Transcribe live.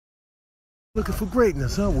Looking for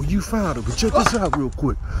greatness, huh? Well, you found it. But check this out real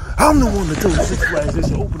quick. I'm the one that told Six Flags they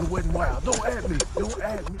should open the Wet n Wild. Don't at me. Don't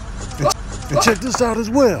at me. And check this out as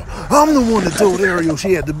well. I'm the one that told Ariel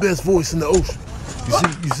she had the best voice in the ocean.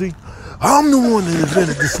 You see? I'm the one that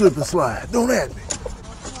invented the slip and slide. Don't at me.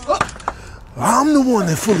 I'm the one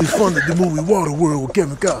that fully funded the movie Waterworld with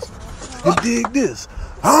Kevin Costner. And dig this.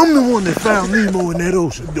 I'm the one that found Nemo in that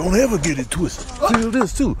ocean. Don't ever get it twisted. Feel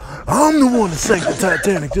this too. I'm the one that sank the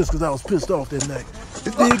Titanic just because I was pissed off that night.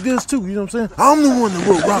 And dig this too, you know what I'm saying? I'm the one that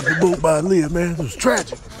wrote Rock the Boat by Leah, man. It was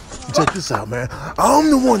tragic. And check this out, man.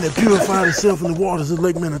 I'm the one that purified himself in the waters of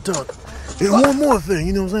Lake Minnetonka. And one more thing,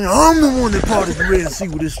 you know what I'm saying? I'm the one that parted the Red Sea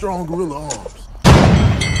with his strong gorilla arms.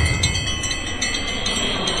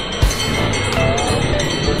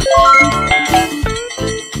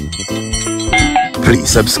 Please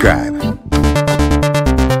subscribe.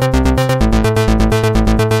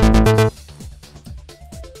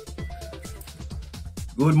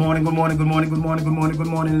 Good morning,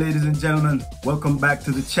 ladies and gentlemen. Welcome back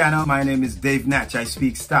to the channel. My name is Dave Natch. I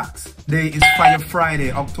speak stocks. Today is Fire Friday,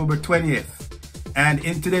 October 20th. And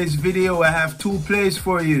in today's video, I have two plays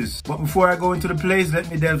for you. But before I go into the plays,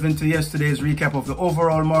 let me delve into yesterday's recap of the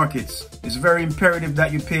overall markets. It's very imperative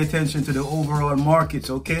that you pay attention to the overall markets,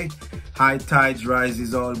 okay? High tides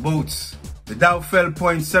rises all boats. The Dow fell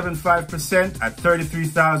 0.75% at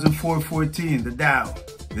 33,414, the Dow.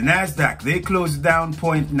 The Nasdaq, they closed down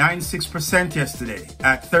 0.96% yesterday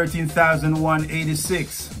at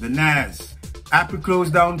 13,186, the Nas. Apple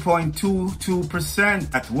closed down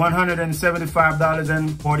 0.22% at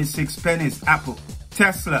 $175.46, Apple.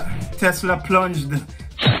 Tesla plunged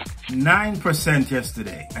 9%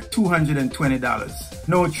 yesterday at $220.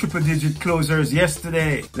 No triple-digit closers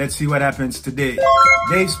yesterday. Let's see what happens today.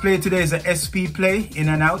 Dave's play today is a SP play, in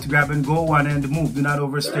and out, grab and go, one end move. Do not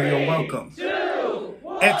overstay your welcome.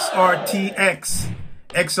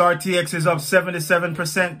 XRTX is up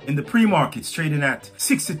 77% in the pre-markets, trading at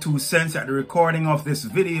 62 cents at the recording of this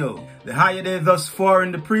video. The higher day thus far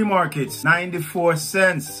in the pre-markets, 94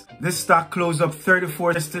 cents. This stock closed up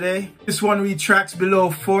 34 yesterday. This one retracts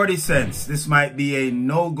below 40 cents. This might be a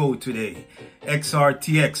no-go today.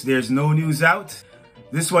 XRTX, there's no news out.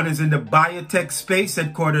 This one is in the biotech space,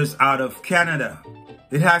 headquarters out of Canada.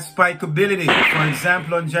 It has spikeability. For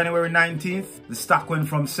example, on January 19th, the stock went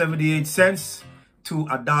from 78 cents to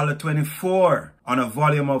 $1.24 on a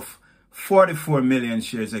volume of 44 million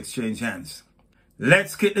shares exchanged hands.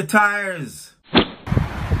 Let's kick the tires.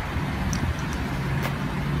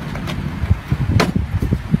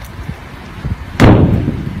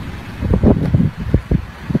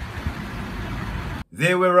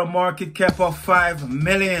 They were a market cap of 5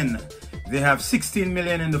 million. They have 16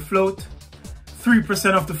 million in the float.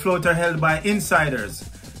 3% of the float are held by insiders.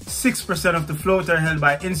 6% of the float are held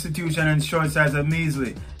by institution, and short size are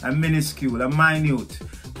measly, a minuscule, a minute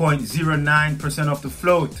 0.09% of the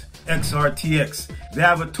float. XRTX. They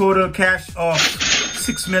have a total cash of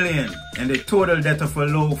 6 million and a total debt of a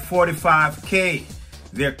low 45K.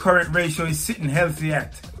 Their current ratio is sitting healthy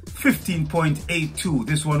at 15.82.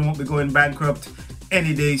 This one won't be going bankrupt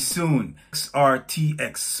any day soon.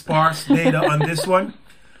 XRTX. Sparse data on this one.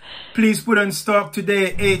 Please put on stock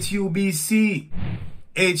today HUBC.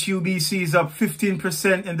 HUBC is up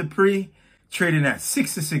 15% in the pre, trading at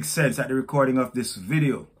 66 cents at the recording of this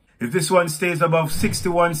video. If this one stays above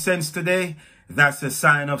 61 cents today, that's a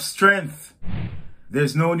sign of strength.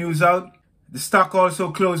 There's no news out. The stock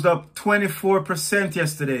also closed up 24%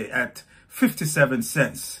 yesterday at 57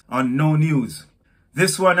 cents on no news.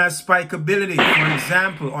 This one has spikeability. For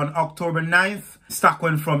example, on October 9th, the stock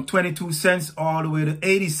went from 22 cents all the way to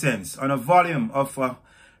 80 cents on a volume of a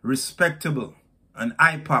respectable, an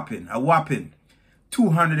eye-popping, a whopping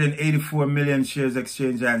 284 million shares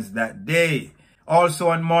exchanged hands that day. Also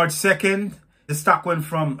on March 2nd, the stock went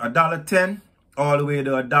from $1.10 all the way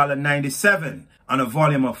to $1.97 on a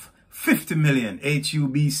volume of 50 million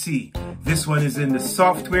HUBC. This one is in the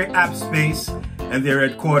software app space and their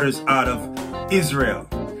headquarters out of Israel.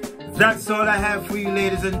 That's all I have for you,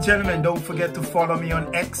 ladies and gentlemen. Don't forget to follow me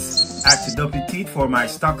on X at WT for my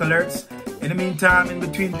stock alerts. In the meantime, in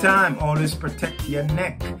between time, always protect your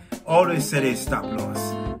neck. Always set a stop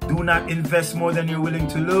loss. Do not invest more than you're willing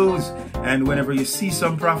to lose. And whenever you see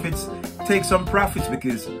some profits, take some profits,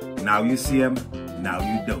 because now you see them, now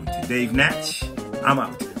you don't. Dave Natch, I'm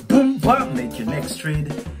out. Boom, boom. Make your next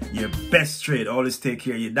trade your best trade. Always take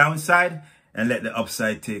care of your downside and let the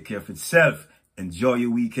upside take care of itself. Enjoy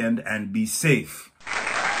your weekend and be safe.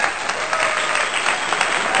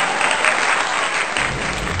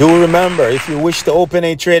 Do remember, if you wish to open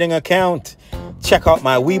a trading account, check out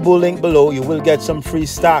my Webull link below. You will get some free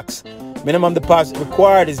stocks Minimum deposit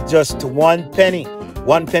required is just 1 penny.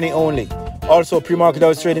 1 penny only. Also, pre-market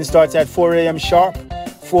hours trading starts at 4 a.m. sharp.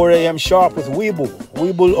 4 a.m. sharp with Webull.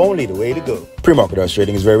 Webull only, the way to go. Pre-market hours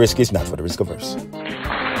trading is very risky. It's not for the risk averse.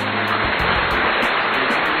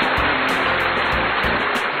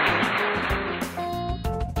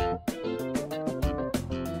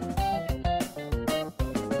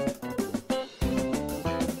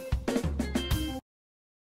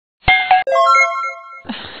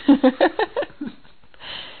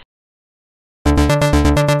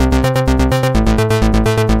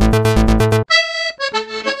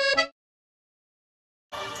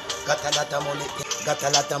 Got a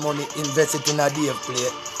lot of money invested in a Dave play.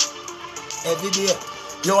 Every day,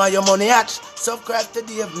 you want your money hatch? Subscribe to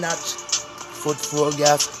Dave Natch. Foot 4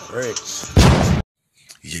 gas, rich.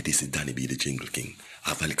 Yeah, this is Danny B, the Jingle King. I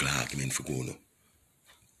have a little argument for going.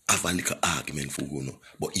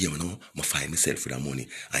 But here, I find myself with that money.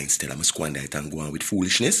 And instead, I'm squander it and go on with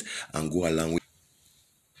foolishness and go along with.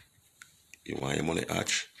 You want your money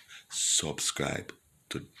hatch? Subscribe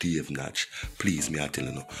to Dave Natch. Please, me I tell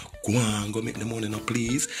you, go on, go make the money now,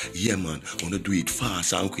 please. Yeah, man, I want to do it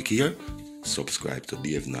fast and quick here. Subscribe to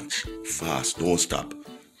Dave Natch. Fast, don't stop.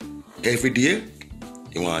 Every day,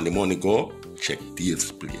 you want the money go, check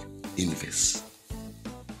Dave's play. Invest.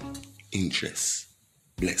 Interest.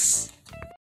 Bless.